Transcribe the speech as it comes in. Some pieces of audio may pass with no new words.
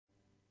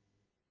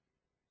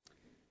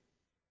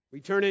We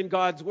turn in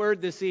God's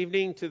Word this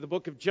evening to the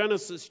book of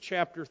Genesis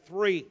chapter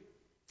 3.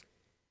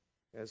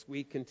 As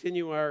we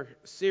continue our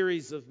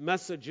series of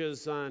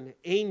messages on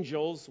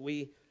angels,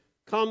 we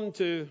come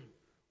to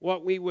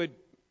what we would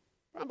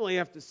probably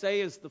have to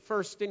say is the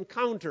first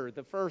encounter,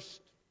 the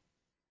first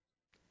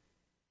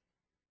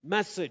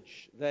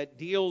message that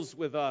deals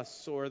with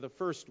us, or the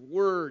first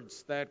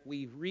words that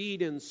we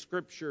read in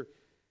Scripture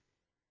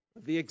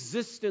of the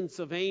existence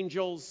of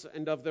angels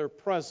and of their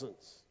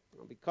presence.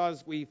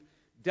 Because we've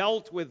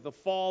dealt with the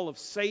fall of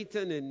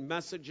Satan in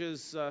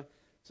messages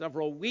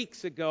several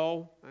weeks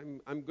ago,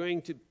 I'm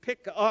going to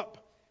pick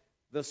up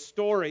the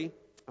story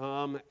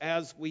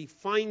as we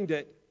find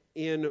it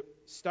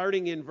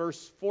starting in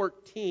verse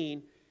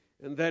 14,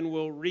 and then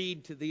we'll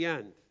read to the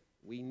end.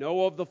 We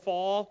know of the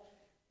fall.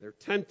 They're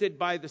tempted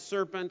by the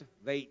serpent.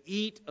 They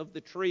eat of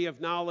the tree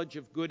of knowledge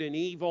of good and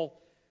evil.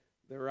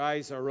 Their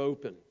eyes are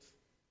opened.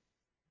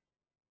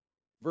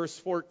 Verse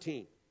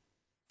 14.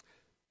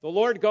 The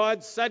Lord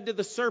God said to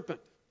the serpent,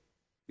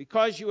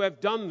 "Because you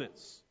have done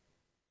this,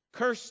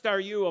 cursed are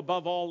you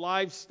above all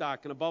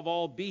livestock and above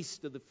all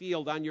beasts of the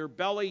field. On your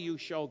belly you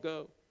shall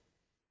go,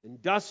 and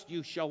dust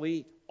you shall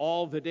eat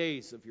all the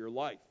days of your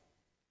life.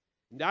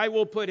 And I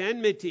will put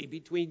enmity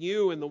between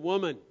you and the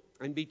woman,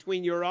 and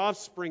between your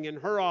offspring and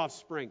her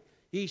offspring.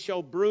 He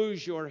shall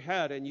bruise your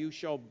head, and you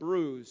shall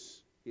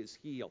bruise his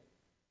heel."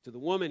 To the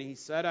woman he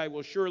said, "I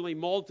will surely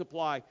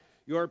multiply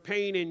your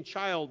pain in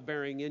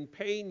childbearing. In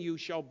pain you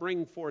shall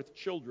bring forth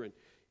children.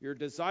 Your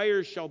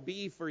desire shall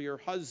be for your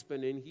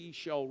husband, and he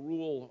shall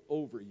rule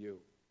over you."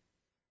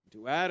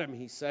 To Adam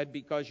he said,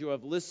 "Because you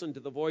have listened to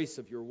the voice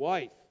of your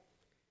wife,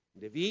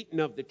 and have eaten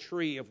of the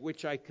tree of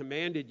which I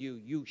commanded you,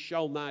 you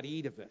shall not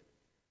eat of it.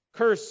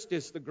 Cursed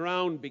is the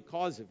ground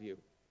because of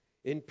you.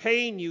 In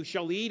pain you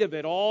shall eat of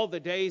it all the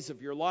days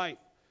of your life.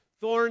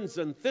 Thorns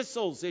and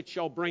thistles it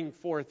shall bring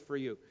forth for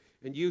you,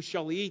 and you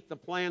shall eat the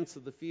plants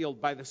of the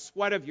field. By the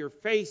sweat of your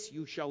face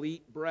you shall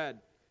eat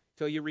bread,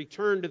 till you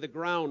return to the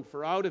ground,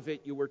 for out of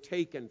it you were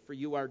taken, for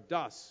you are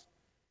dust,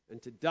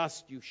 and to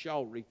dust you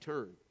shall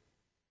return."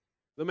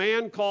 The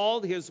man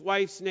called his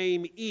wife's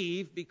name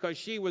Eve, because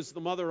she was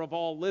the mother of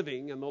all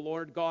living, and the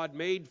Lord God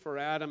made for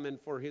Adam and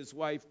for his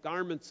wife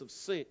garments of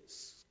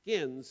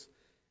skins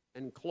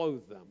and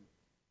clothed them.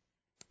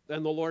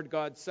 Then the Lord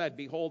God said,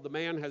 "Behold, the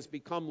man has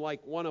become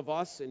like one of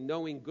us in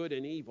knowing good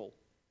and evil.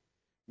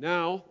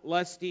 Now,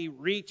 lest he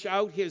reach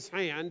out his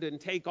hand and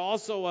take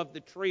also of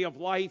the tree of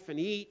life and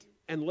eat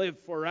and live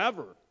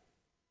forever."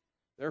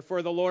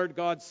 Therefore the Lord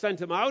God sent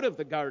him out of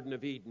the Garden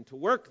of Eden to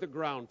work the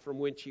ground from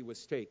which he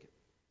was taken.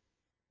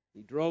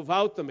 He drove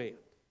out the man,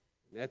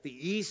 and at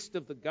the east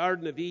of the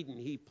Garden of Eden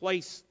he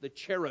placed the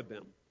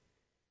cherubim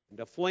and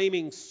a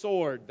flaming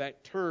sword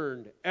that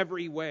turned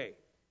every way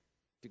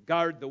to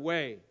guard the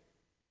way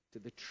to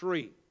the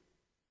tree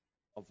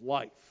of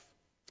life.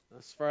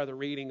 Thus far the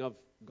reading of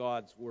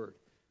God's Word.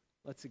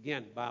 Let's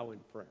again bow in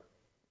prayer.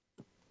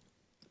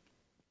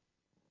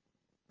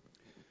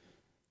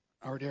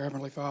 Our dear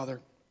Heavenly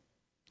Father,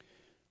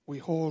 we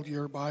hold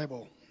your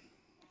Bible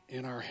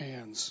in our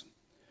hands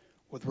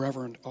with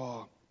reverent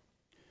awe.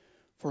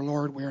 For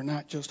Lord, we are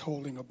not just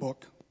holding a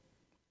book.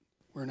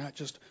 We're not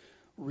just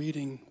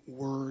reading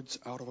words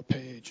out of a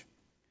page.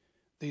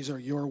 These are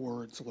your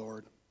words,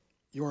 Lord,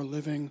 your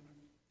living,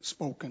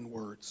 spoken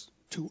words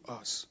to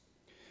us.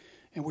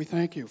 And we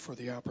thank you for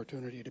the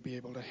opportunity to be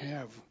able to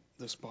have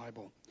this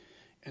Bible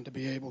and to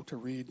be able to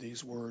read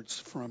these words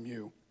from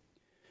you.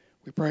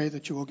 We pray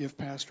that you will give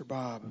Pastor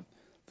Bob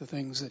the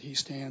things that he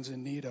stands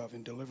in need of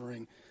in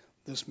delivering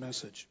this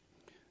message.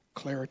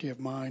 Clarity of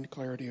mind,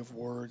 clarity of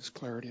words,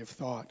 clarity of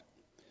thought.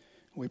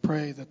 We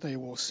pray that they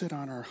will sit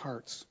on our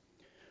hearts,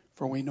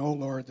 for we know,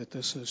 Lord, that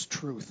this is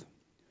truth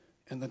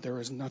and that there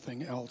is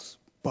nothing else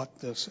but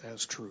this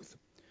as truth.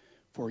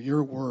 For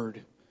your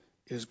word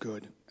is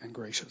good and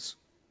gracious.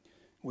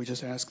 We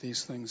just ask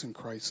these things in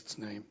Christ's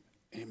name.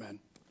 Amen.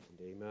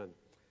 And amen.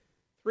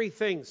 Three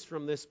things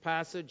from this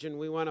passage, and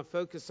we want to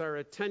focus our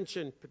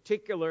attention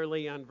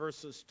particularly on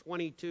verses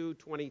 22,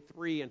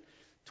 23, and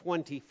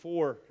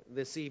 24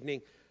 this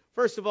evening.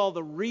 First of all,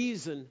 the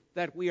reason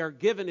that we are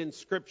given in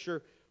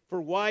Scripture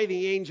for why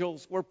the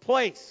angels were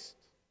placed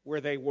where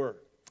they were.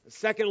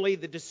 Secondly,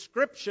 the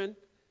description,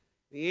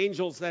 the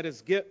angels that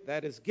is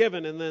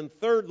given. And then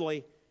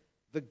thirdly,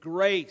 the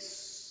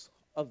grace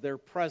of their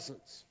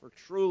presence. For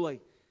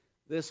truly,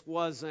 this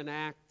was an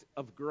act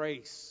of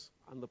grace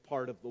on the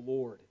part of the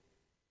Lord.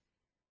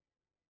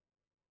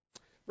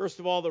 First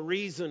of all, the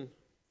reason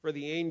for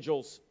the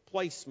angels'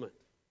 placement.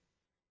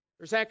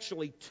 There's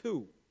actually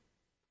two.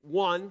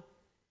 One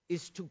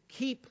is to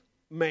keep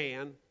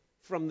man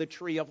from the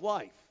tree of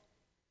life.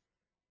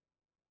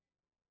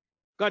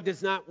 God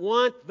does not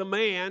want the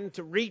man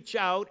to reach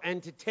out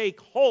and to take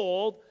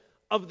hold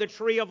of the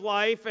tree of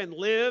life and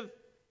live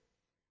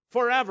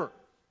forever.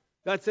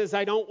 God says,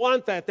 I don't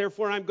want that.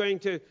 Therefore, I'm going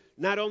to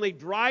not only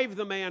drive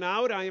the man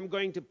out, I am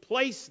going to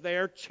place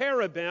there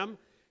cherubim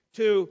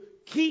to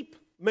keep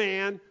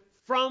man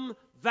from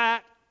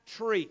that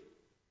tree.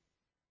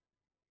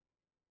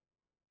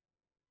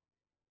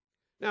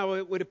 Now,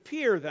 it would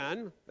appear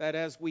then that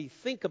as we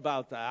think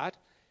about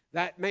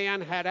that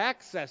man had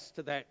access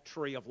to that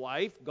tree of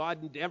life.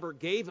 God never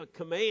gave a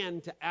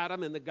command to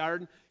Adam in the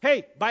garden,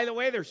 hey, by the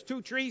way, there's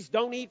 2 trees,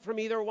 don't eat from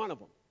either one of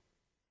them.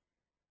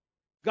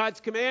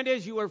 God's command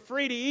is you are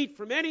free to eat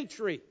from any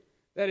tree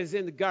that is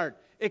in the garden,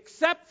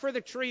 except for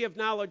the tree of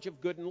knowledge of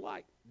good and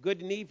light,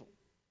 good and evil.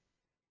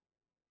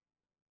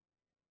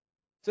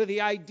 So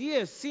the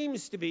idea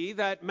seems to be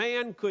that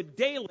man could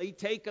daily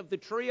take of the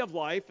tree of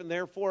life and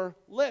therefore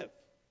live.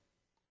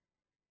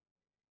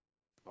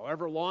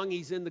 However long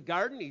he's in the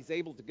garden, he's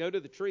able to go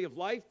to the tree of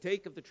life,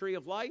 take of the tree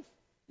of life,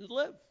 and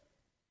live.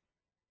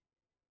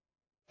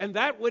 And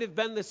that would have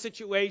been the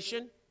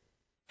situation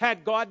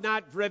had God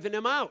not driven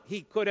him out.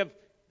 He could have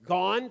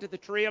gone to the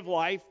tree of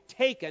life,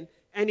 taken,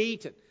 and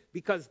eaten,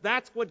 because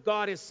that's what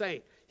God is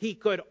saying. He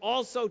could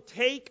also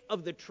take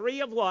of the tree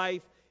of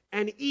life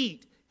and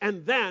eat,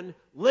 and then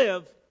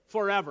live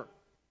forever.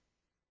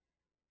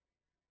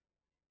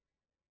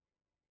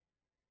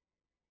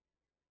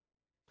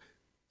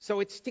 So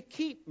it's to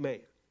keep man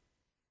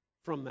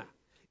from that.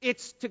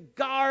 It's to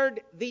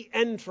guard the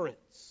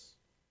entrance.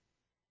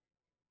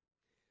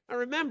 Now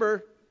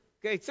remember,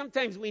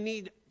 sometimes we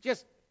need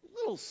just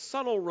little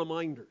subtle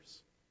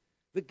reminders.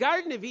 The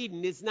Garden of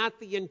Eden is not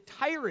the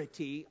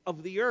entirety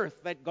of the earth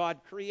that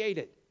God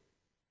created.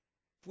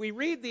 If we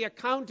read the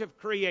account of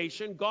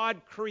creation,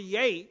 God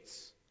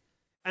creates,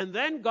 and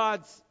then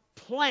God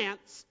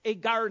plants a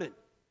garden.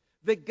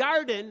 The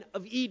Garden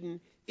of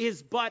Eden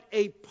is but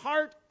a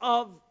part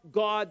of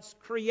God's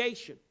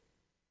creation.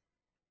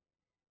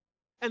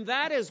 And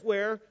that is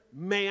where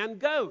man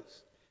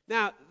goes.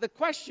 Now, the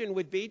question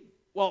would be,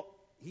 well,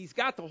 he's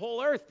got the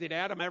whole earth. Did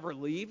Adam ever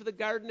leave the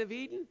Garden of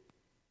Eden?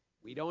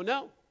 We don't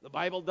know. The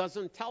Bible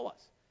doesn't tell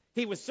us.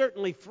 He was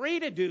certainly free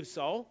to do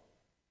so.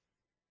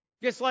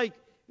 Just like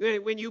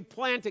when you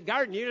plant a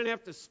garden, you don't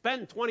have to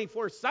spend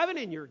 24/7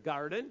 in your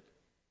garden.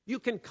 You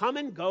can come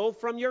and go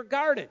from your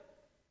garden.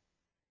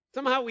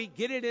 Somehow we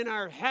get it in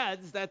our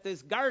heads that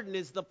this garden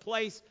is the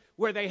place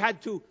where they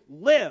had to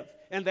live,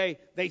 and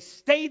they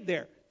stayed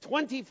there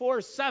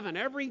 24/7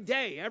 every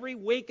day, every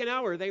waking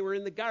hour they were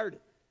in the garden.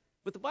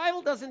 But the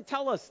Bible doesn't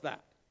tell us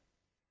that.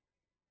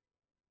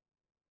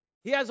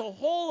 He has a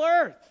whole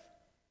earth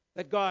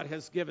that God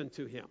has given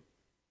to him.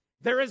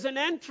 There is an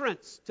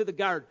entrance to the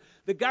garden.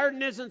 The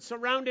garden isn't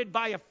surrounded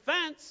by a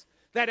fence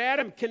that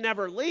Adam can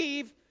never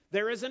leave.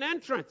 There is an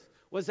entrance.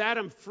 Was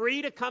Adam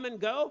free to come and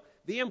go?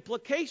 The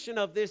implication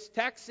of this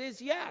text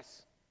is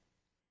yes.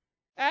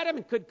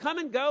 Adam could come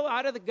and go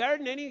out of the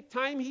garden any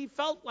time he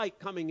felt like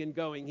coming and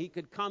going. He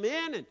could come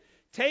in and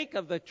take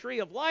of the tree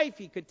of life.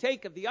 He could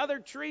take of the other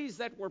trees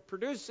that were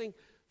producing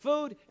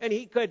food, and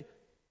he could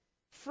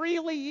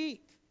freely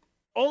eat.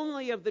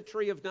 Only of the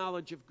tree of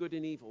knowledge of good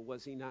and evil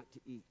was he not to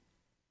eat.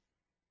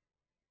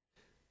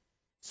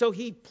 So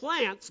he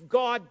plants,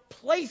 God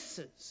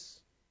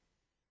places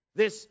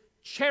this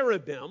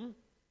cherubim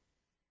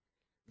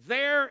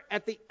there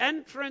at the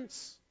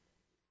entrance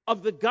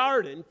of the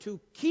garden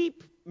to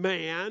keep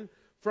man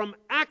from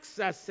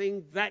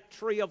accessing that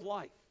tree of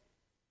life.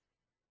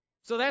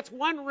 So that's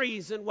one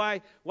reason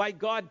why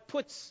God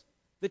puts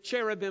the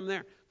cherubim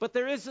there. But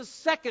there is a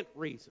second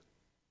reason.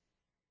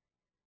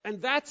 And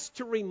that's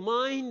to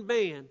remind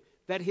man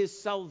that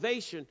his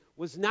salvation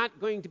was not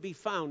going to be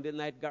found in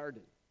that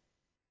garden.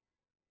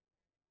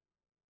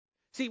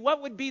 See,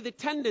 what would be the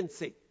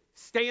tendency?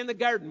 Stay in the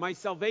garden. My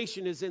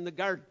salvation is in the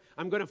garden.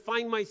 I'm going to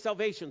find my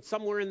salvation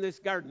somewhere in this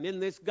garden. In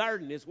this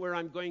garden is where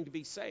I'm going to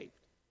be saved.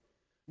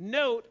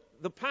 Note,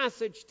 the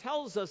passage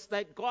tells us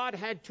that God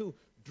had to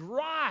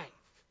drive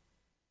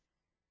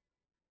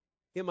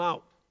him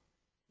out.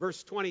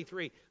 Verse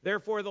 23,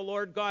 therefore the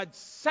Lord God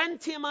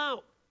sent him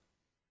out.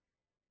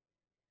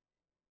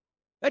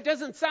 That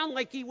doesn't sound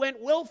like he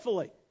went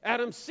willfully.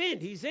 Adam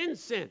sinned. He's in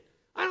sin.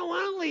 I don't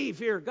want to leave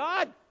here,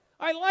 God.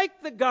 I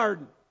like the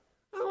garden.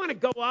 I don't want to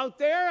go out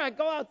there. I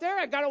go out there,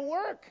 I got to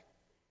work.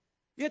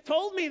 You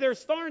told me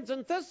there's thorns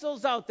and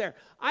thistles out there.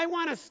 I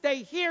want to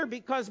stay here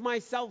because my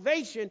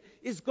salvation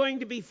is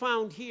going to be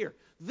found here.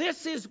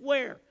 This is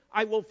where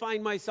I will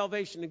find my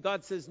salvation. And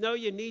God says, no,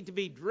 you need to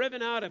be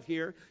driven out of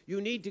here.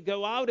 You need to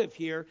go out of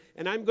here.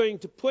 And I'm going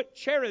to put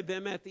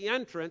cherubim at the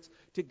entrance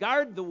to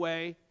guard the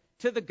way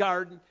to the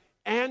garden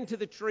and to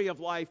the tree of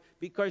life,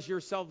 because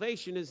your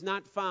salvation is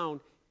not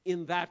found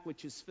in that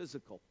which is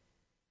physical.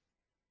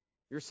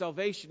 Your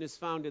salvation is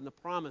found in the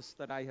promise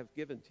that I have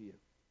given to you.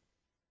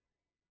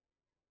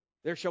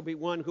 There shall be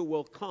one who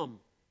will come,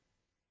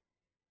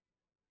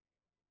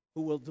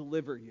 who will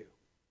deliver you.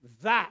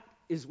 That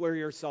is where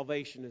your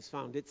salvation is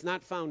found. It's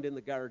not found in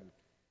the garden.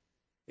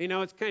 You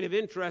know, it's kind of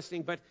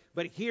interesting, but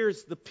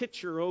here's the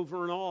picture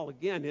over and all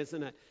again,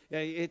 isn't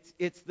it?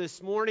 It's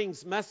this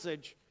morning's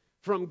message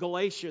from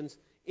Galatians,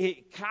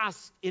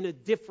 cast in a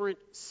different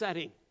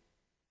setting.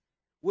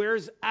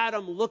 Where's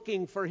Adam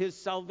looking for his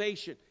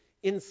salvation?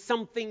 In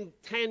something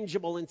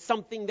tangible, in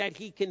something that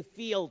he can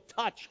feel,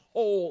 touch,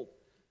 hold.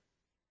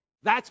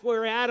 That's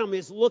where Adam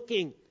is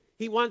looking.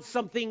 He wants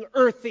something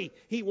earthy.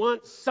 He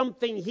wants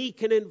something he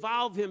can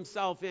involve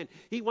himself in.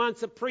 He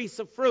wants a piece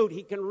of fruit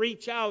he can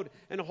reach out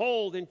and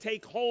hold and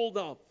take hold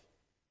of.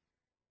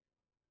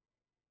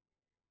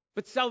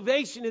 But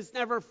salvation is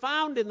never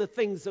found in the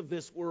things of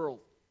this world.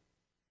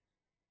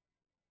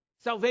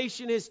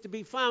 Salvation is to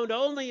be found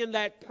only in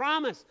that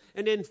promise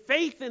and in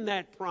faith in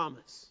that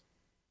promise.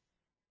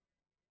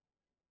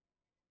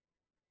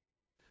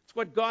 It's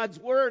what God's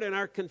Word and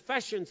our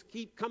confessions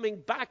keep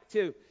coming back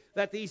to,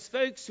 that these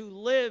folks who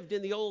lived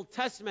in the Old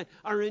Testament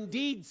are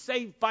indeed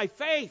saved by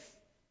faith.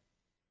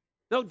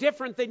 No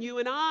different than you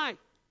and I.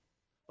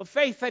 A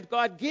faith that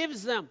God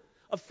gives them.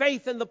 A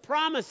faith in the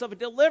promise of a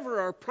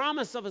deliverer, a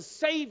promise of a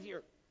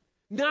Savior.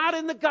 Not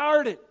in the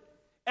garden.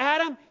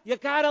 Adam, you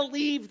got to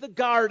leave the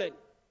garden.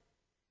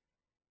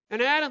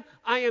 And Adam,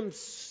 I am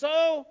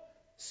so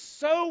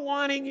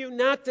wanting you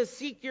not to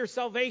seek your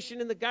salvation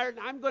in the garden.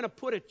 I'm going to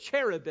put a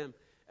cherubim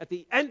at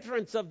the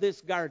entrance of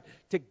this garden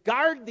to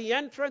guard the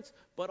entrance,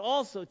 but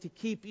also to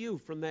keep you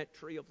from that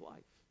tree of life.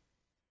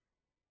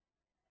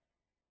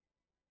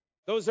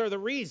 Those are the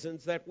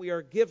reasons that we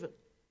are given.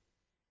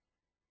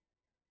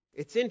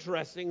 It's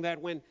interesting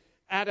that when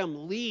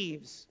Adam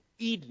leaves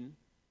Eden,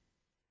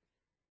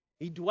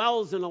 he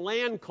dwells in a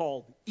land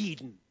called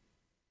Eden.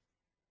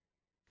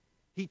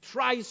 He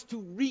tries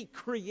to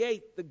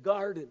recreate the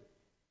garden.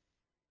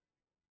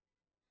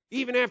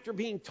 Even after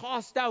being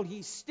tossed out,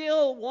 he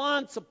still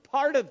wants a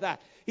part of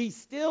that. He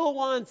still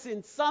wants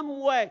in some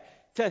way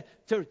to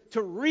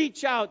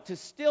reach out, to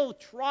still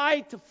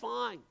try to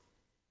find.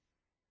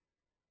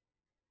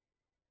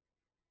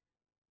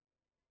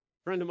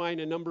 A friend of mine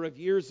a number of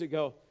years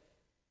ago,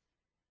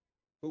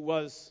 who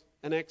was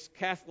an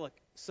ex-Catholic,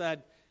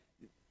 said,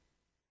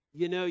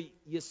 you know,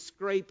 you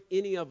scrape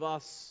any of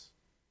us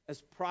as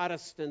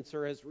Protestants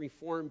or as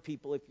Reformed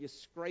people, if you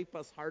scrape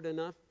us hard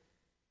enough,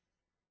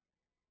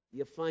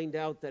 you find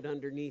out that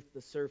underneath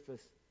the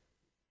surface,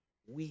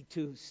 we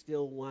too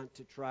still want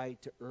to try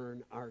to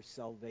earn our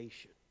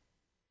salvation.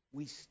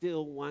 We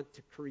still want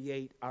to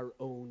create our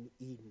own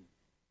Eden.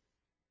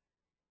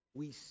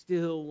 We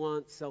still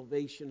want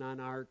salvation on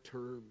our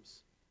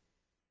terms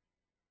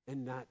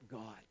and not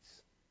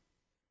God's.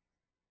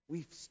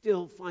 We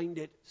still find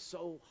it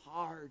so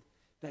hard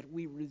that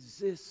we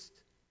resist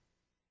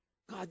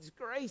God's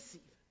grace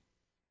even.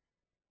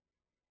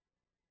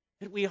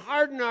 That we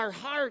harden our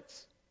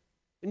hearts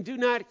and do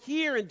not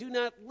hear and do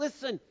not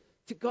listen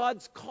to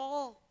God's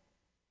call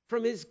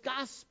from His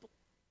gospel.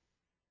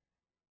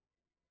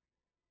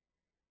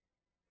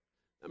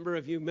 A number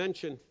of you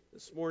mentioned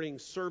this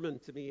morning's sermon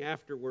to me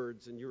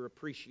afterwards and your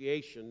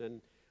appreciation,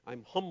 and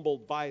I'm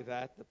humbled by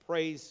that. The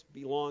praise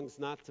belongs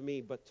not to me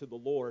but to the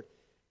Lord.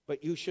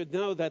 But you should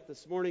know that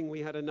this morning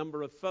we had a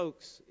number of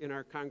folks in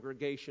our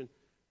congregation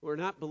who are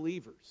not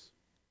believers.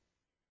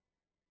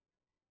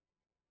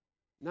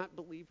 Not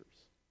believers.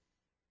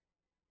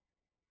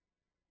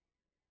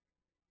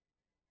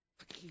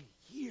 But can you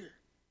hear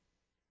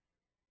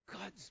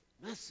God's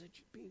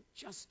message of being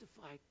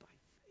justified by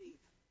faith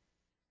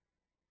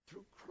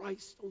through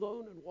Christ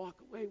alone and walk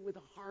away with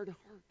a hard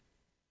heart?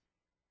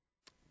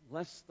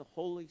 Unless the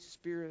Holy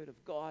Spirit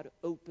of God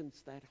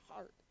opens that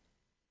heart.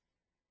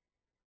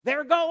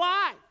 There go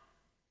I.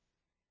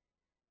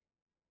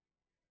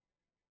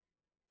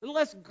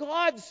 Unless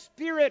God's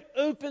Spirit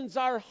opens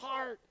our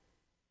heart,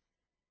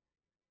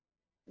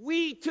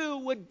 we too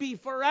would be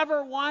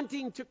forever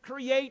wanting to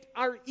create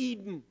our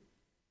Eden,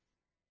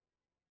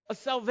 a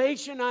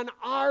salvation on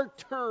our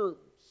terms,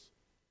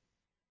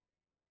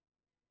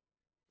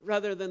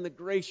 rather than the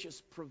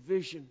gracious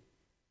provision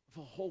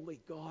of a holy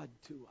God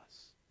to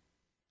us.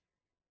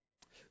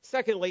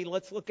 Secondly,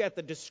 let's look at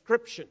the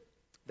description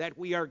that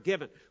we are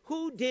given.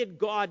 Who did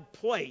God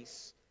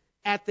place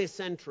at this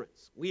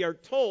entrance? We are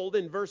told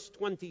in verse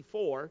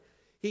 24,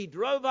 He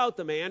drove out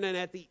the man, and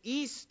at the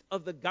east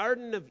of the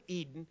Garden of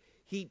Eden,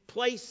 He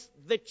placed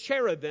the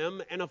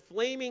cherubim and a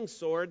flaming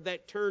sword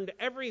that turned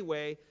every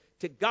way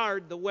to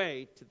guard the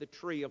way to the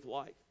tree of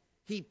life.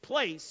 He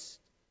placed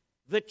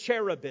the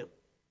cherubim.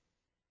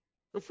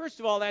 Well,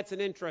 first of all, that's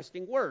an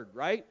interesting word,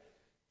 right?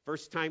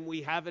 First time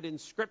we have it in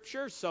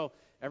Scripture, so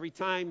every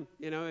time,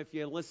 if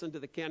you listen to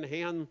the Ken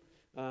Ham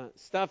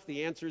stuff,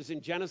 the answer is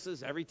in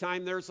Genesis. Every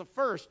time there's a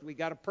first, we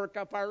got to perk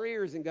up our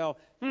ears and go,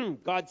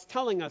 God's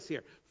telling us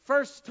here.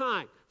 First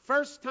time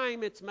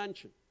it's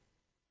mentioned.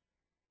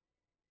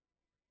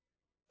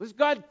 Was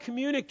God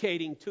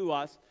communicating to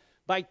us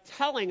by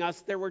telling us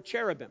there were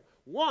cherubim?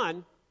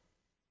 One,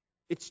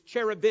 it's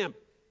cherubim,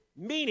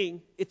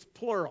 meaning it's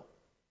plural.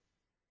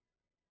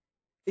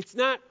 It's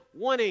not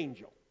one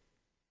angel.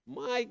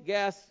 My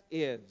guess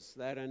is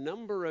that a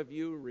number of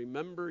you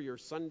remember your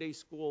Sunday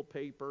school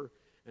paper,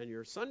 and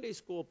your Sunday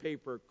school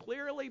paper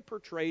clearly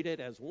portrayed it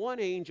as one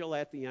angel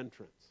at the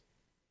entrance.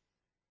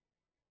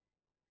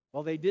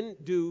 Well, they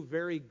didn't do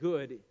very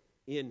good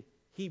in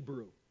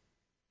Hebrew,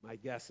 my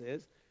guess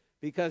is,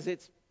 because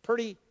it's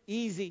pretty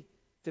easy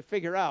to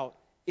figure out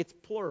it's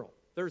plural.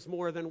 There's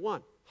more than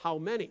one. How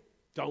many?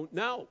 Don't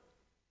know.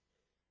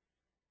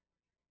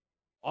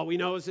 All we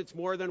know is it's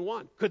more than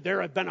one. Could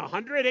there have been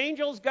 100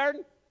 angels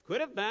guarding?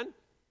 Could have been.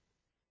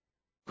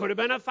 Could have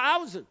been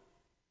 1,000.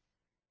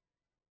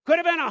 Could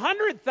have been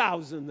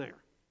 100,000 there.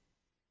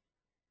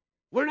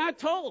 We're not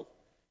told.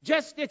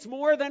 Just it's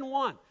more than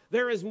one.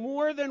 There is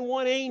more than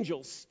one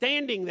angel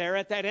standing there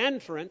at that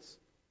entrance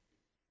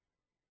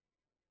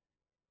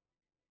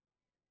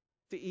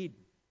to Eden.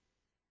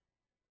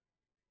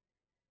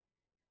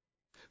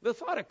 The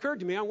thought occurred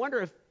to me, I wonder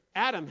if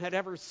Adam had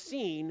ever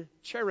seen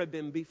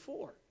cherubim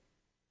before.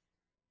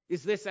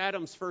 Is this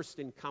Adam's first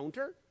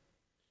encounter?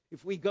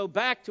 If we go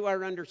back to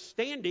our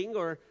understanding,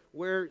 or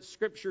where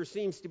Scripture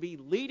seems to be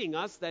leading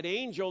us, that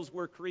angels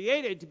were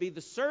created to be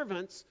the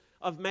servants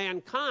of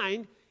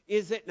mankind,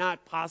 is it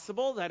not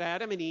possible that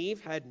Adam and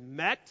Eve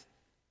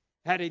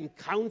had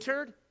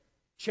encountered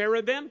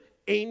cherubim,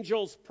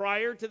 angels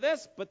prior to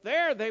this? But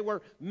there they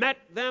met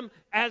them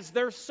as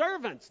their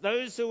servants,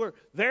 those who were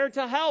there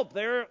to help,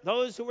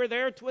 those who were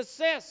there to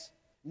assist.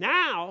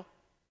 Now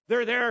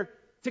they're there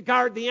to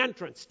guard the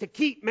entrance, to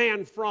keep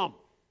man from.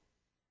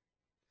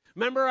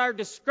 Remember our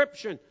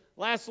description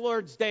last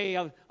Lord's Day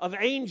of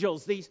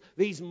angels,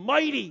 these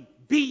mighty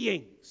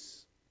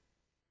beings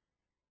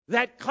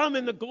that come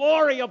in the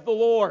glory of the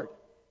Lord.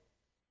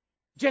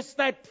 Just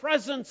that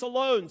presence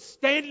alone,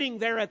 standing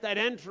there at that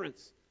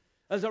entrance,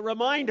 as a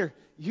reminder,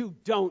 you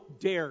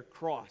don't dare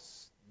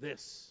cross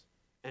this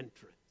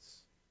entrance.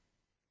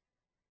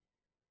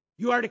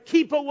 You are to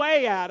keep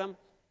away, Adam.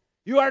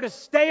 You are to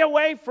stay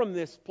away from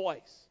this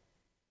place.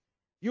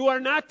 You are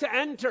not to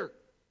enter.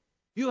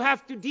 You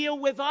have to deal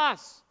with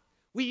us.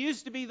 We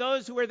used to be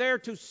those who were there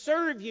to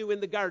serve you in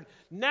the garden.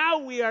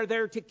 Now we are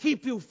there to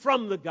keep you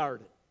from the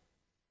garden.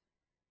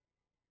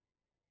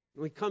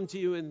 We come to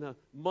you in the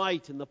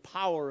might and the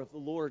power of the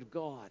Lord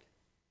God.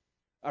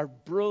 Our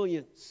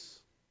brilliance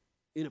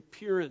in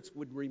appearance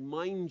would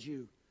remind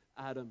you,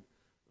 Adam,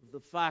 of the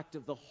fact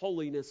of the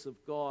holiness of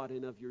God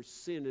and of your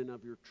sin and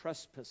of your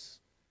trespass,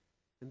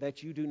 and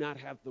that you do not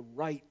have the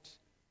right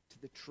to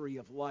the tree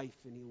of life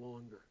any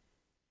longer.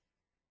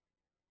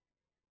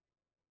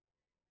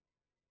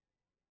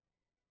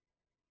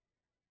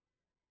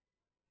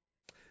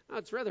 Now,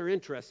 it's rather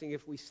interesting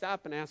if we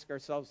stop and ask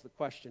ourselves the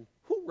question,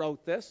 who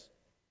wrote this?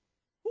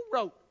 Who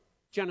wrote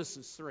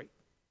Genesis 3?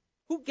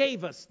 Who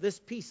gave us this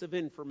piece of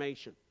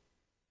information?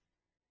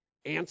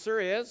 Answer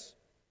is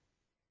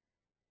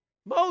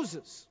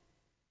Moses.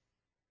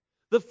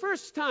 The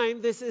first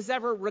time this is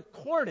ever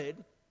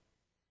recorded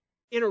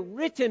in a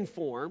written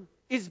form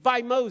is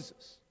by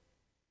Moses.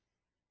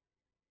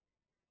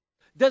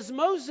 Does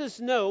Moses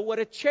know what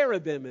a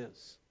cherubim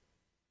is?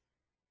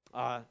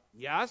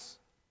 Yes.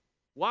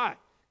 Why?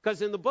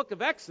 Because in the book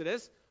of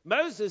Exodus,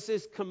 Moses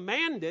is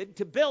commanded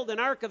to build an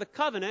Ark of the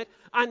Covenant,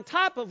 on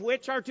top of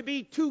which are to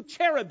be 2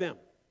 cherubim.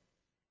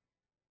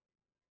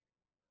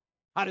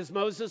 How does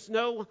Moses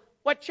know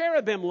what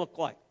cherubim look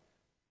like?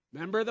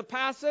 Remember the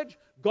passage?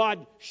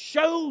 God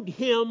showed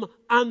him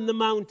on the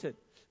mountain.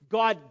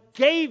 God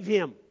gave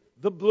him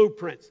the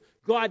blueprints.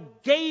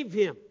 God gave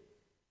him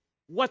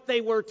what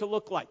they were to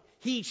look like.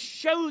 He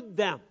showed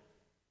them.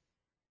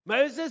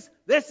 Moses,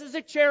 this is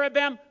a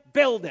cherubim,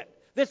 build it.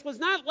 This was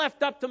not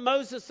left up to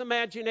Moses'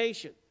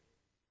 imagination.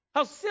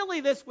 How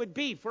silly this would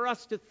be for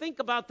us to think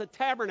about the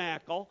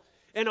tabernacle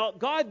and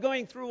God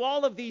going through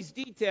all of these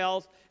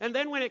details, and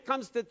then when it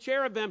comes to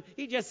cherubim,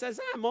 he just says,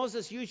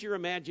 Moses, use your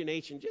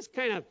imagination. Just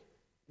kind of,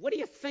 what do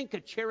you think a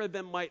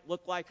cherubim might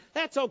look like?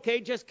 That's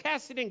okay, just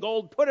cast it in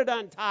gold, put it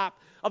on top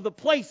of the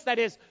place that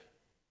is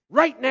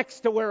right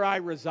next to where I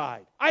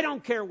reside. I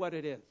don't care what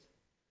it is.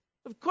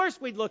 Of course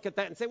we'd look at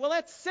that and say, well,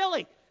 that's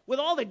silly. With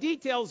all the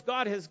details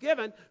God has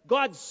given,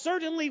 God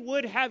certainly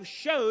would have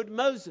showed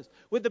Moses.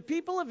 Would the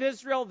people of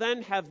Israel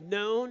then have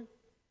known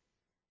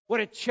what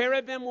a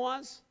cherubim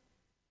was?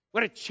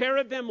 What a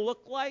cherubim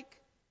looked like?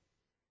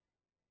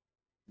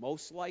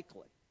 Most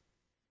likely.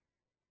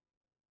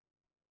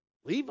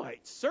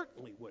 Levites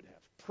certainly would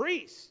have.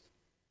 Priests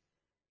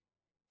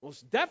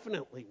most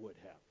definitely would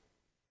have.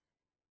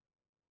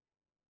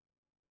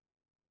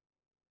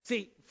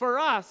 See, for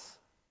us,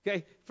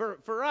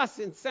 for us,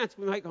 in a sense,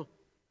 we might go,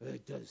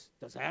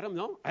 does Adam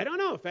know? I don't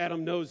know if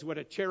Adam knows what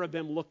a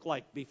cherubim looked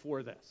like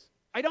before this.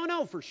 I don't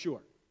know for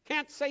sure.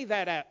 Can't say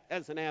that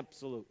as an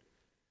absolute.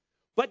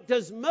 But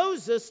does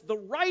Moses, the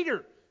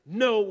writer,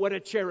 know what a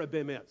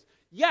cherubim is?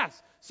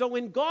 Yes. So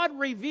when God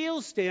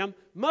reveals to him,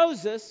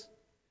 Moses,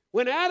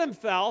 when Adam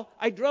fell,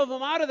 I drove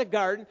him out of the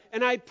garden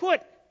and I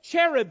put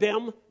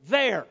cherubim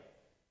there.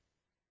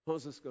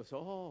 Moses goes,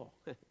 oh,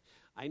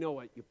 I know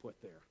what you put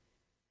there.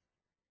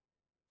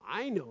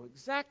 I know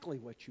exactly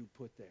what you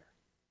put there.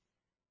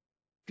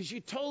 Because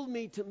you told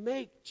me to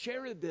make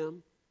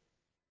cherubim,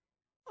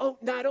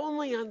 not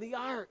only on the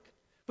ark,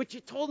 but you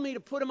told me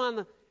to put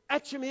them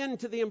etch them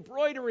into the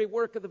embroidery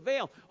work of the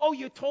veil. Oh,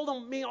 you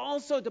told me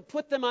also to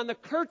put them on the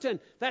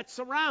curtain that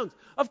surrounds.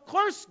 Of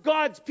course,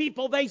 God's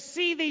people, they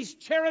see these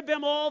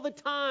cherubim all the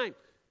time.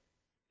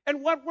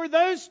 And what were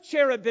those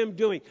cherubim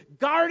doing?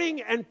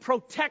 Guarding and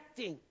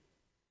protecting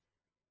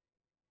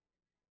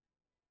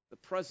the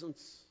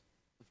presence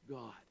of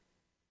God.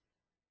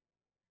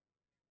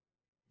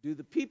 do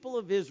the people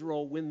of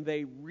Israel, when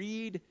they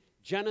read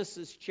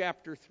Genesis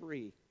chapter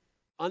 3,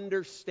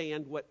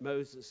 understand what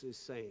Moses is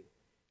saying?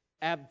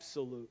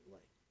 Absolutely.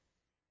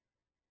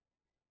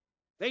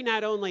 They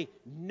not only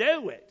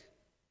know it,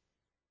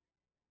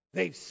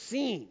 they've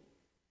seen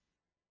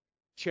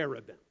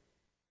cherubim.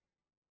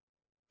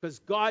 Because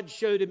God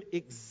showed him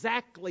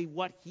exactly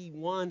what he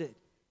wanted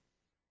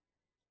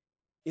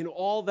in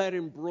all that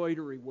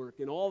embroidery work,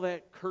 in all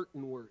that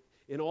curtain work,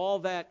 in all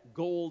that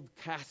gold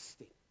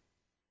casting.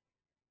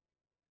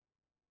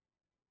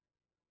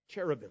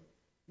 Cherubim,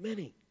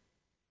 many,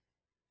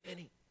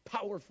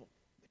 powerful,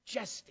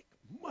 majestic,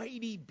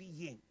 mighty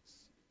beings.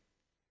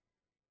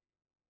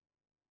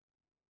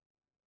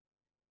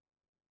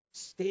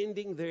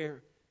 Standing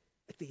there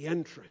at the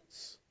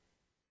entrance,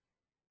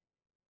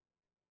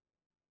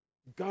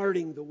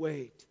 guarding the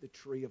way to the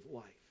tree of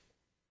life.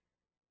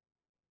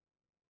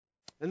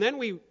 And then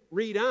we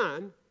read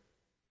on,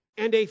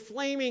 and a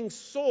flaming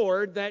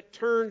sword that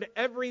turned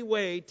every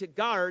way to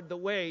guard the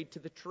way to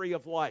the tree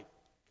of life.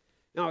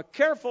 Now, a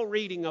careful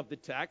reading of the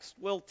text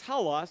will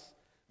tell us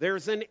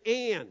there's an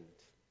and,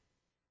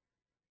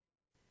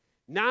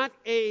 not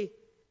a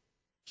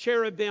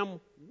cherubim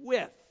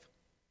with.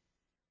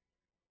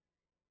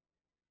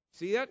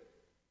 See it?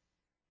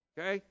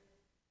 Okay?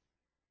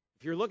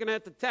 If you're looking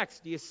at the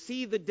text, do you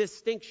see the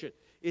distinction?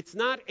 It's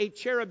not a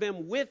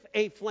cherubim with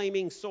a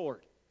flaming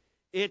sword.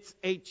 It's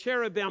a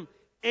cherubim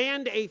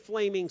and a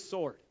flaming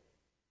sword.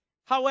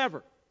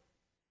 However,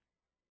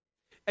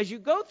 as you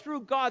go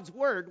through God's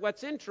Word,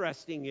 what's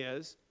interesting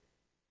is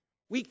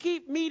we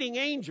keep meeting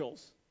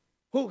angels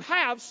who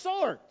have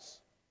swords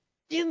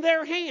in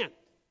their hand.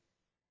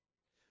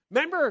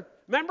 Remember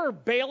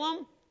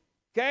Balaam?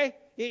 Okay?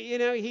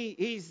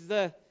 He's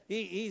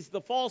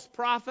the false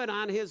prophet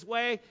on his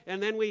way.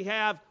 And then we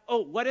have,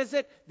 what is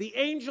it? The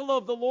angel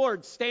of the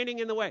Lord standing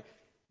in the way.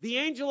 The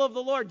angel of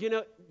the Lord,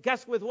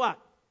 guess with what?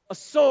 A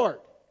sword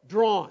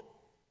drawn.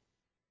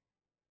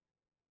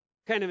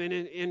 Kind of an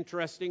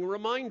interesting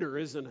reminder,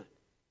 isn't it?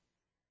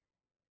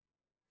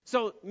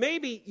 So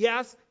maybe,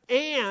 yes,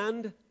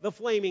 and the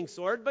flaming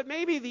sword, but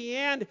maybe the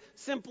and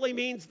simply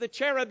means the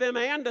cherubim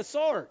and a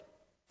sword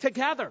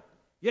together,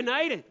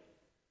 united,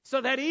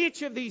 so that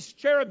each of these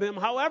cherubim,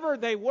 however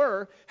they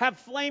were, have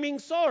flaming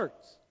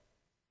swords.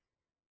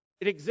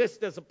 It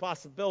exists as a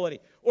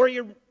possibility. Or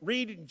you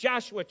read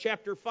Joshua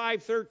chapter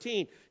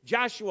 5:13.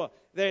 Joshua,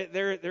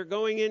 they're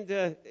going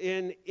into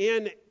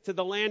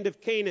the land of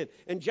Canaan,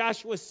 and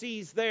Joshua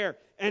sees there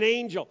an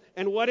angel.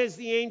 And what is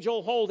the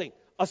angel holding?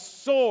 A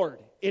sword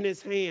in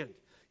his hand.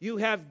 You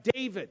have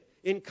David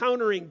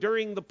encountering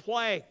during the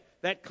plague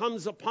that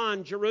comes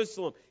upon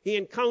Jerusalem. He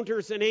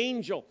encounters an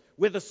angel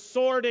with a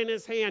sword in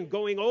his hand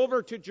going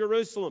over to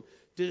Jerusalem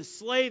to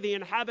slay the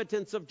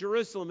inhabitants of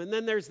Jerusalem. And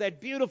then there's that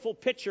beautiful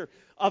picture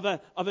of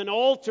an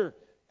altar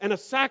and a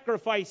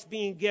sacrifice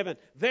being given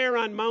there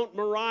on Mount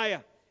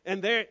Moriah.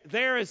 And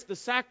there as the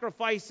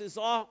sacrifice is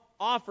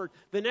offered,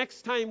 the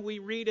next time we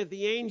read of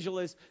the angel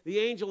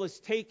is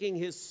taking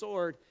his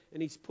sword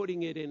and he's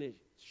putting it in his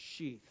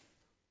sheath.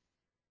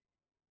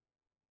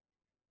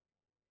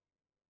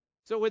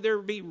 So would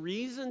there be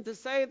reason to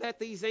say that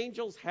these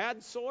angels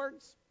had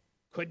swords?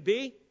 Could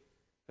be.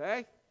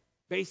 Okay?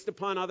 Based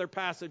upon other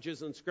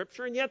passages in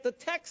Scripture. And yet the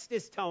text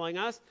is telling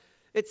us,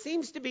 it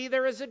seems to be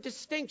there is a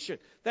distinction,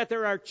 that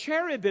there are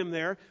cherubim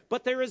there,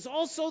 but there is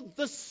also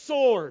the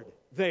sword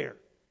there.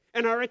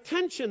 And our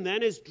attention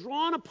then is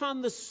drawn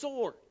upon the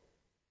sword.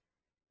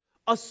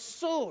 A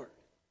sword.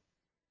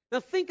 Now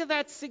think of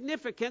that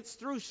significance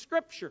through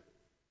Scripture.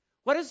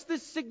 What is the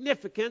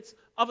significance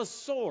of a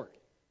sword?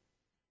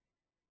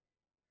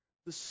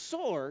 The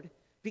sword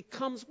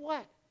becomes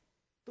what?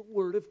 The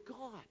Word of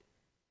God.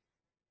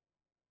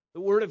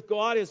 The Word of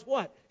God is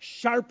what?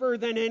 Sharper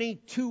than any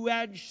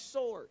two-edged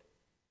sword.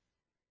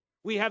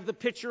 We have the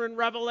picture in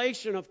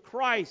Revelation of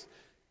Christ.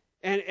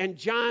 And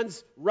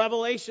John's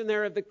revelation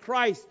there of the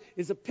Christ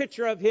is a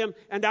picture of him,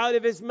 and out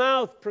of his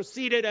mouth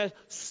proceeded a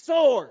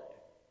sword.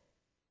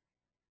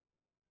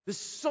 The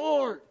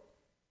sword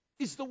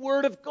is the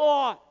Word of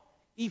God.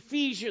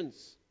 Ephesians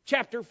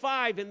chapter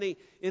 5 in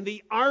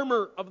the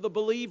armor of the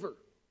believer.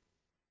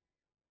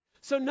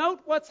 So note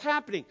what's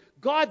happening.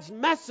 God's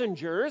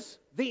messengers,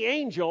 the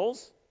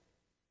angels,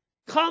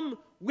 come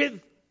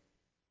with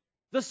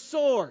the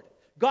sword.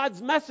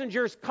 God's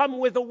messengers come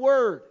with a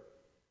word.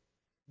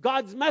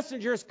 God's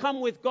messengers come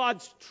with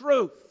God's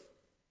truth.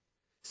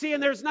 See,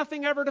 and there's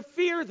nothing ever to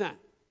fear then.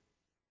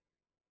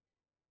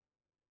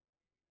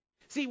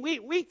 See,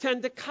 we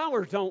tend to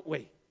cower, don't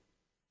we?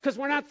 Because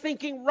we're not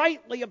thinking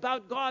rightly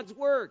about God's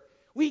word.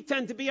 We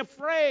tend to be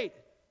afraid.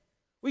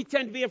 We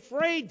tend to be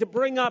afraid to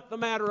bring up the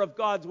matter of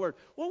God's word.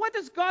 Well, what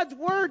does God's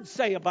word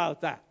say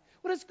about that?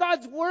 What does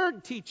God's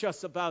word teach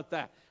us about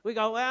that? We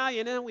go,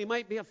 well, we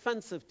might be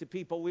offensive to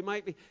people.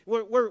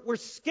 We're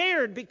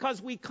scared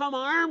because we come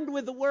armed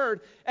with the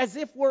word as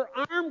if we're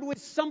armed with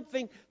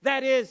something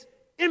that is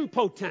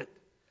impotent,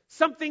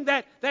 something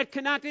that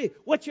cannot be.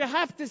 What you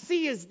have to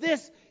see is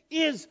this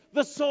is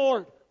the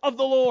sword of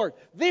the Lord.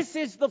 This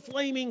is the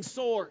flaming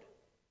sword.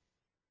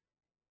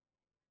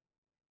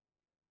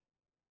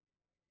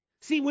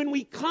 See, when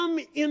we come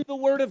in the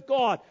Word of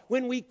God,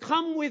 when we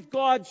come with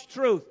God's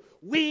truth,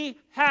 we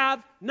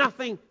have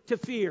nothing to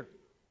fear.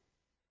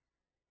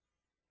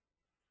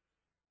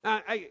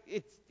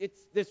 It's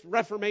this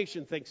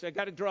Reformation thing, so I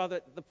got to draw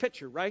the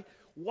picture, right?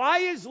 Why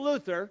is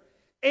Luther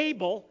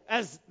able,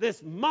 as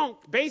this monk,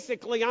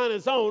 basically on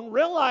his own,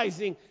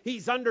 realizing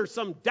he's under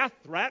some death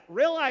threat,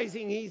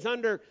 realizing he's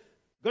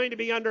going to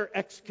be under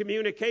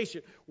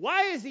excommunication,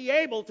 why is he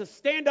able to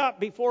stand up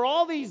before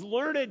all these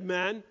learned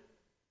men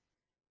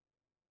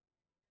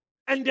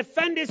and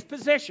defend his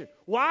position?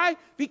 Why?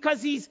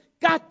 Because he's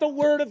got the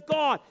Word of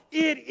God.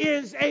 It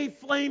is a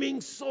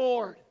flaming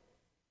sword.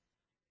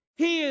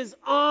 He is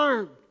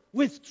armed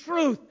with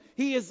truth.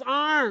 He is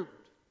armed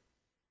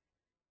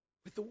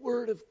with the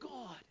Word of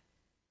God.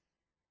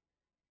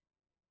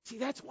 See,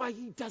 that's why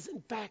he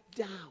doesn't back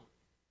down.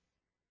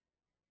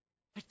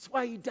 That's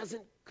why he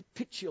doesn't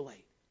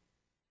capitulate.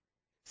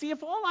 See,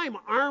 if all I'm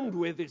armed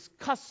with is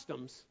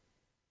customs,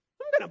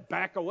 I'm going to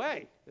back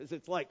away. Because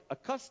it's like a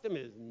custom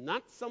is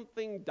not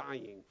something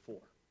dying for.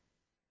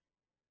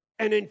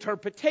 An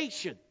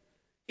interpretation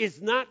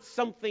is not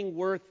something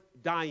worth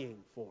dying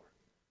for.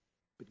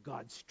 But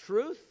God's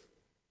truth,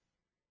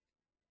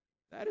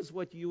 that is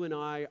what you and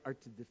I are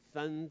to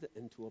defend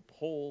and to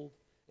uphold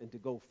and to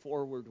go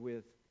forward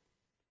with.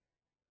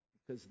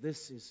 Because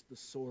this is the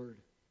sword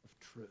of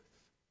truth.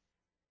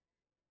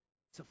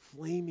 It's a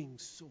flaming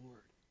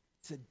sword.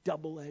 It's a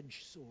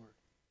double-edged sword.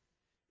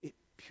 It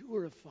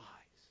purifies.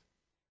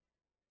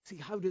 See,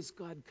 how does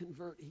God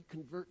convert? He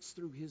converts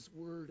through His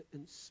Word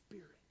and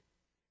Spirit.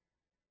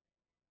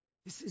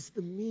 This is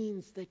the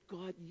means that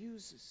God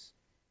uses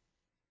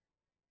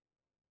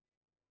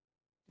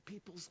in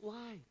people's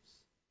lives.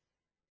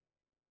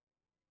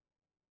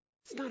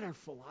 It's not our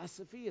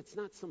philosophy. It's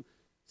not some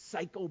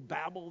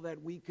psychobabble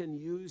that we can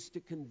use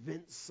to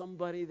convince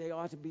somebody they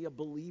ought to be a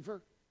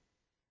believer.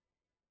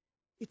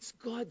 It's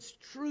God's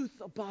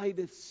truth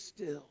abideth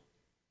still.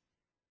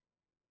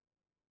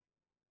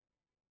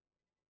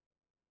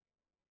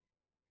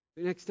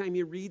 The next time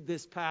you read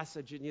this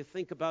passage and you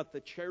think about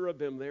the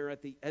cherubim there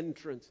at the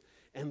entrance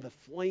and the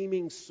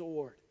flaming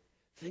sword,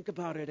 think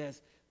about it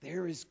as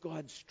there is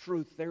God's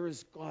truth, there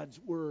is God's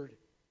word.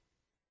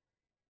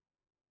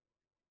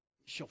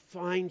 You shall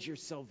find your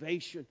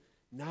salvation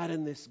not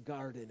in this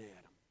garden,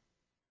 Adam.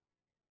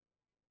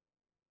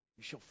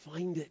 You shall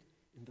find it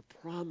in the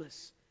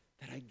promise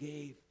that I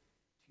gave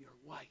to your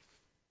wife.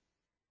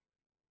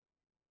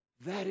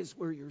 That is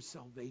where your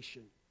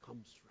salvation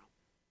comes from.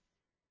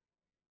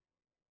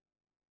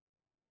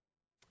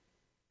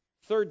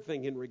 Third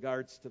thing in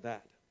regards to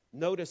that,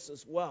 notice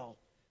as well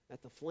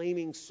that the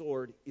flaming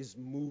sword is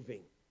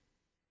moving.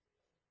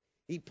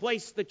 He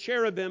placed the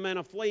cherubim and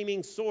a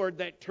flaming sword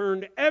that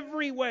turned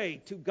every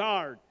way to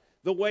guard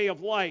the way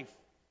of life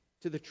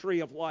to the tree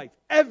of life.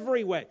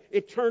 Every way.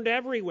 It turned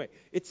every way.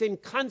 It's in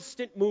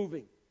constant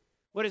moving.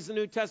 What does the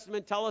New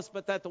Testament tell us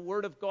but that the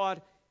Word of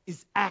God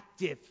is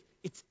active?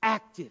 It's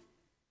active.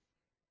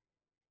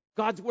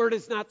 God's Word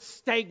is not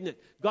stagnant.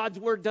 God's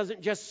Word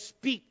doesn't just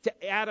speak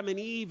to Adam and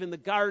Eve in the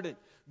garden.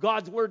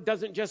 God's Word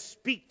doesn't just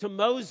speak to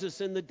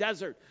Moses in the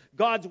desert.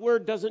 God's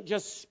Word doesn't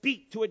just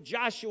speak to a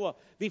Joshua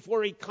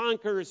before he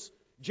conquers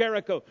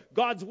Jericho.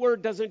 God's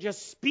Word doesn't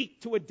just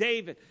speak to a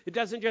David. It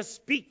doesn't just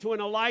speak to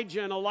an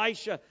Elijah and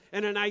Elisha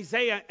and an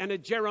Isaiah and a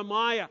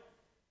Jeremiah.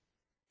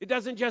 It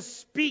doesn't just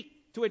speak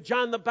to a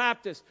John the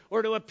Baptist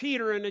or to a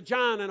Peter and a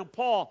John and a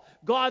Paul.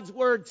 God's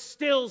Word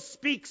still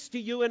speaks to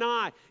you and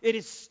I. It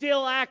is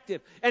still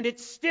active and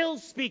it's still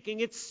speaking.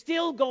 It's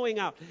still going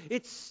out.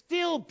 It's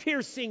still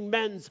piercing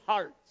men's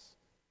hearts.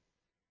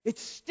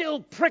 It's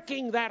still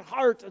pricking that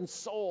heart and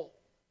soul.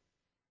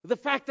 The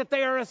fact that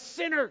they are a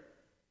sinner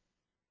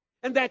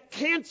and that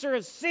cancer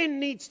of sin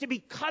needs to be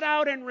cut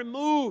out and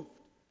removed.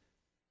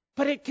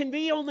 But it can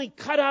be only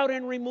cut out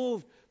and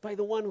removed by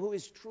the one who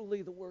is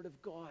truly the Word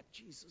of God,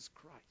 Jesus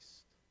Christ.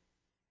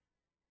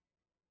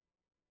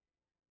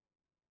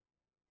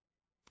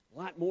 A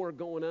lot more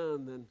going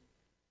on than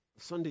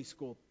a Sunday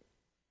school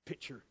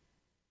picture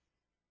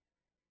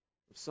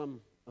of some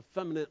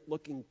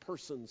effeminate-looking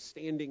person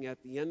standing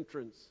at the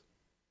entrance,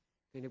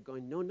 kind of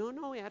going,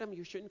 no, Adam,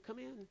 you shouldn't come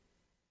in.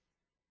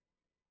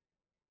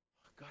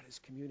 God is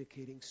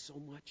communicating so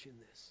much in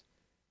this.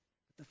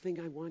 But the thing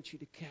I want you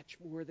to catch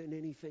more than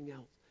anything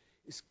else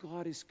is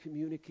God is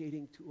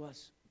communicating to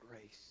us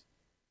grace.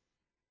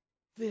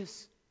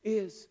 This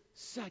is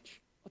such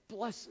a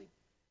blessing.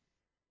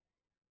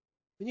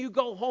 When you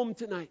go home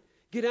tonight,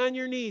 get on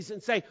your knees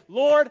and say,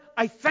 Lord,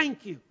 I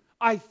thank you.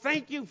 I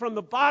thank you from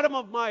the bottom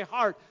of my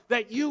heart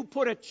that you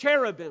put a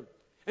cherubim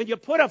and you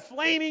put a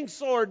flaming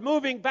sword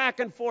moving back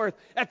and forth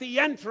at the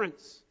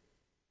entrance.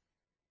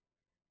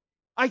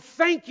 I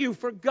thank you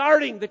for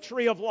guarding the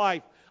tree of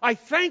life. I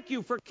thank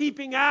you for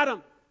keeping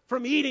Adam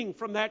from eating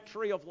from that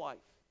tree of life.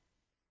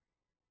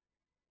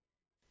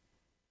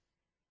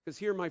 Because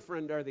here, my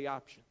friend, are the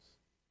options.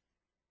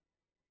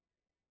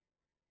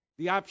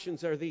 The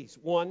options are these.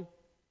 One,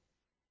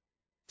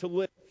 to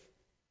live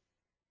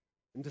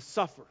and to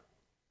suffer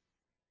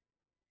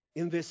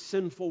in this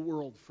sinful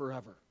world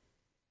forever.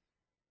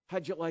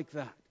 How'd you like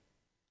that?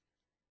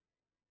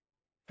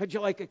 How'd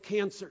you like a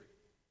cancer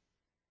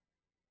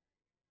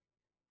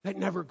that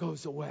never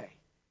goes away?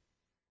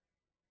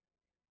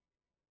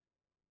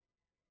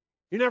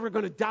 You're never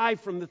going to die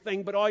from the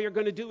thing, but all you're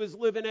going to do is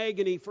live in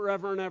agony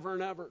forever and ever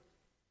and ever.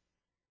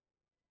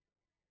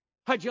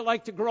 How'd you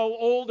like to grow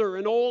older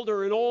and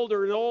older and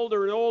older and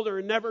older and older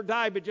and never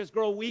die, but just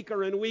grow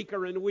weaker and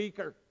weaker and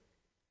weaker?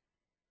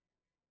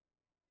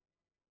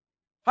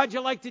 How'd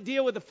you like to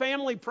deal with the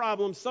family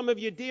problems some of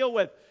you deal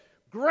with?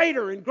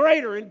 Greater and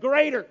greater and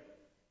greater.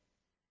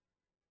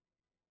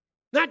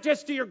 Not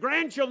just to your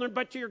grandchildren,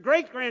 but to your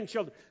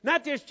great-grandchildren.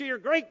 Not just to your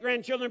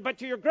great-grandchildren, but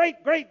to your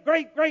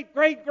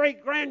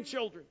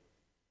great-great-great-great-great-great-grandchildren.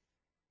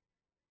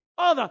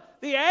 Oh,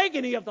 the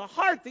agony of the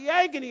heart, the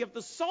agony of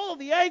the soul,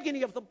 the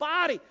agony of the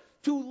body.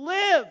 To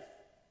live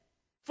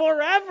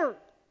forever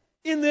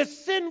in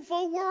this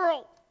sinful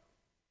world.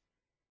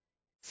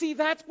 See,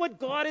 that's what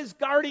God is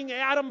guarding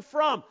Adam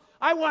from.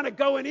 I want to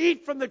go and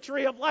eat from the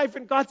tree of life.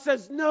 And God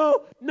says,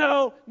 no,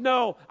 no,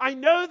 no. I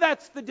know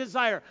that's the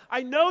desire.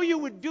 I know you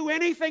would do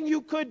anything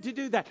you could to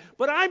do that.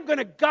 But I'm going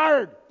to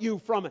guard you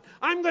from it.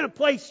 I'm going to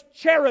place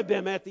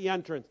cherubim at the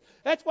entrance.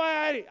 That's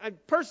why I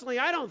personally,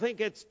 I don't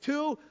think it's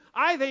two.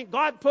 I think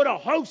God put a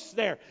host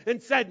there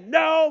and said,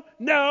 no,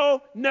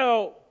 no,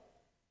 no.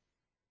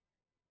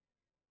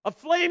 A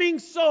flaming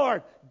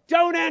sword.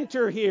 Don't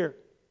enter here.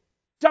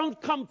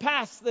 Don't come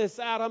past this,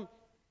 Adam.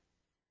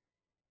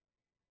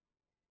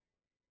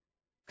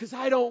 Because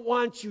I don't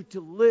want you to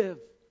live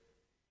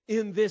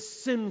in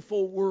this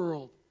sinful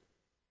world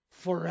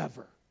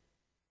forever.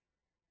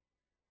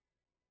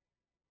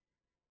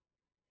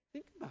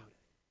 Think about it.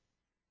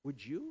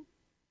 Would you?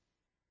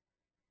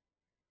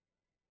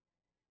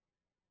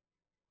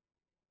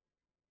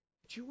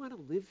 Would you want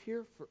to live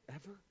here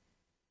forever?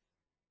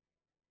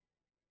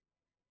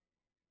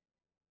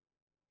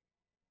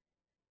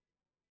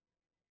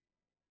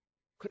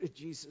 What did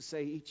Jesus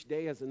say? Each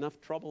day has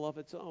enough trouble of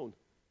its own.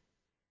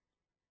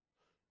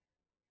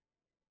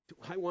 Do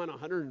I want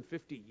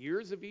 150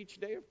 years of each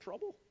day of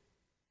trouble?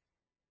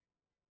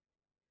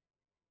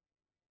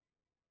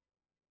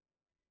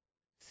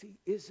 See,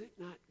 is it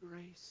not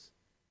grace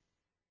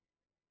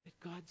that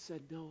God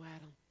said, no,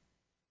 Adam,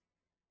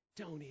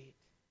 don't eat.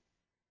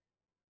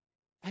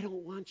 I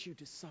don't want you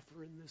to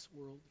suffer in this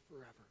world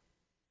forever.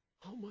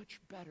 How much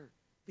better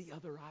the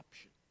other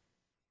option?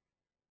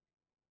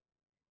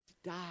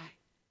 To die.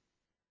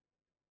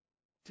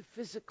 To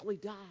physically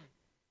die.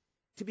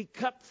 To be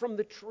cut from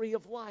the tree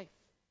of life.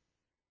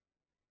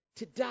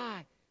 To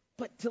die,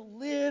 but to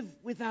live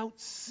without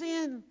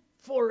sin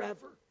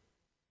forever.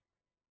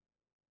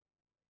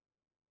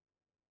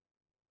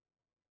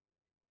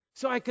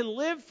 So I can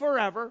live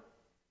forever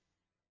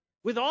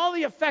with all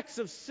the effects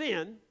of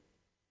sin,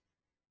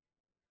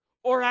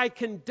 or I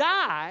can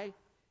die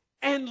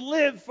and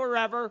live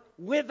forever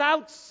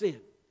without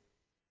sin.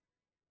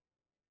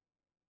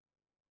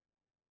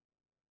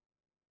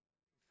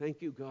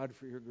 Thank you, God,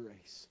 for your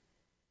grace.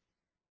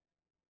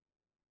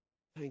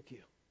 Thank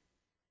you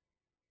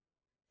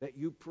that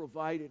you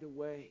provided a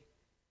way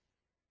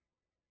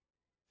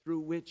through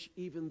which,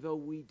 even though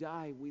we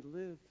die, we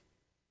live.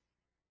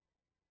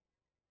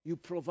 You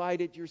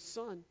provided your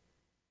Son.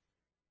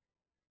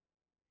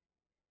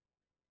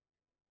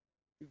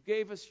 You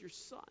gave us your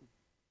Son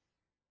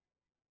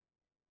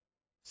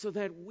so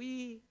that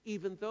we,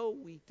 even though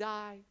we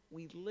die,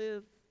 we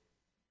live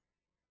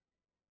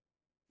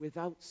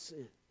without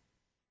sin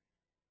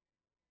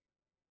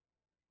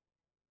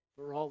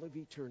for all of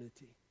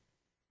eternity.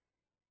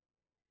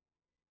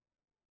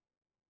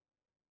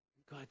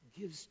 God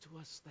gives to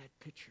us that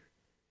picture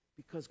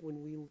because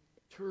when we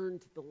turn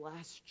to the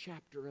last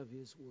chapter of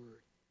His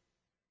Word,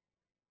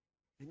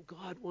 and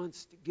God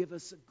wants to give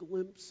us a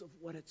glimpse of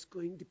what it's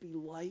going to be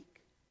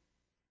like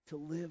to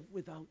live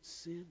without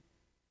sin,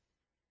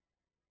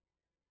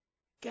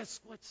 guess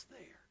what's there?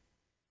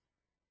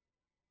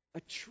 A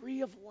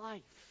tree of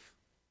life.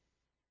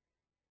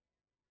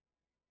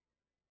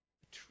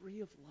 A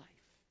tree of life.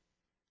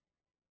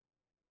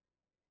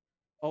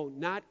 Oh,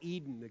 not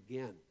Eden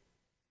again.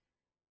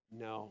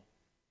 No.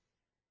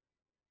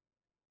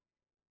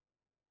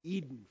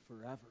 Eden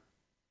forever.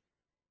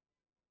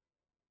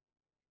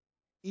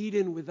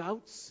 Eden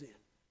without sin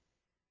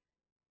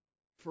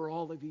for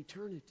all of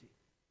eternity.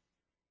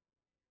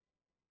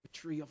 The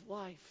tree of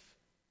life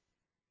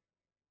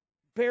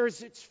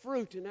bears its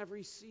fruit in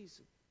every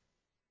season,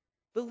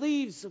 the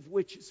leaves of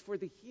which is for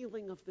the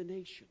healing of the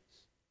nations.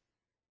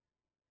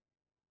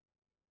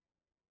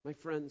 My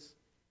friends,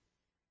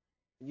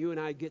 when you and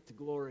I get to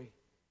glory,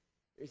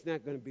 there's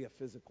not going to be a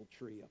physical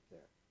tree up there.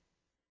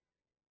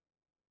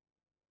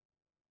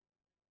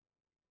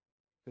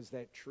 Because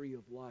that tree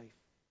of life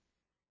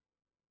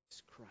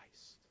is Christ.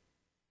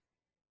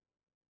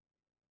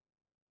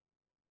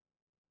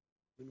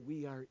 When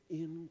we are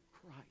in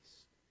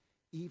Christ,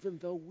 even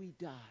though we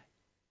die,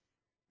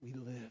 we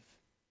live.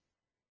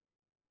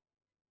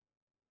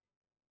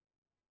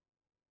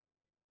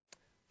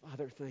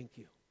 Father, thank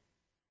you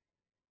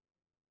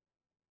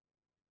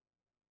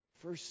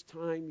First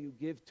time you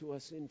give to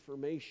us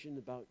information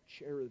about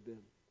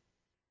cherubim,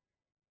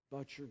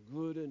 about your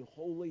good and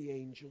holy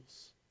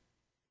angels.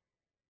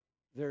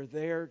 They're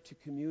there to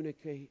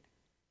communicate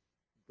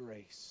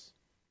grace.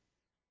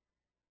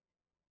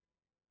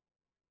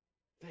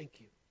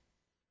 Thank you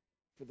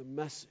for the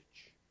message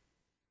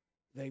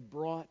they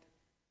brought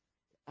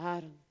to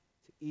Adam,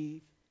 to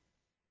Eve.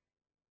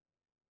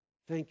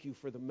 Thank you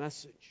for the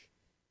message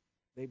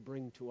they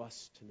bring to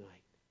us tonight.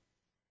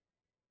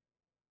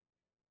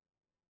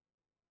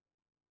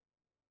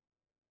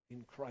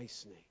 In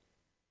Christ's name,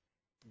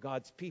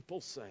 God's people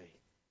say,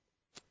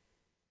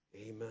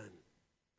 amen.